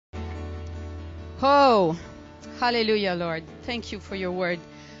Oh, hallelujah, Lord. Thank you for your word.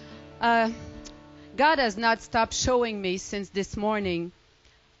 God has not stopped showing me since this morning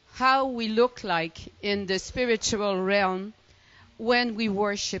how we look like in the spiritual realm when we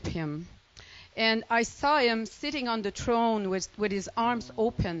worship Him. And I saw Him sitting on the throne with His arms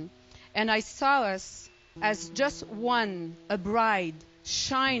open. And I saw us as just one, a bride,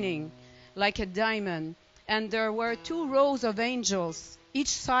 shining like a diamond. And there were 2 rows of angels each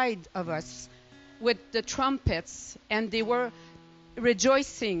side of us with the trumpets, and they were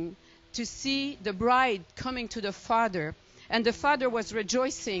rejoicing to see the bride coming to the Father. And the Father was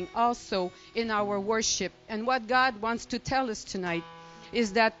rejoicing also in our worship. And what God wants to tell us tonight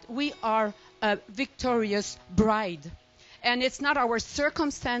is that we are a victorious bride. And it's not our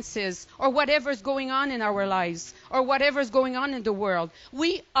circumstances or whatever's going on in our lives or whatever's going on in the world.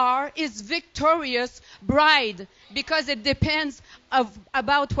 We are His victorious bride because it depends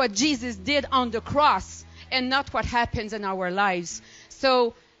about what Jesus did on the cross and not what happens in our lives.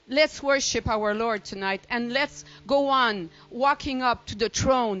 So let's worship our Lord tonight, and let's go on walking up to the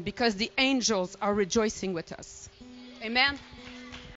throne because the angels are rejoicing with us. Amen.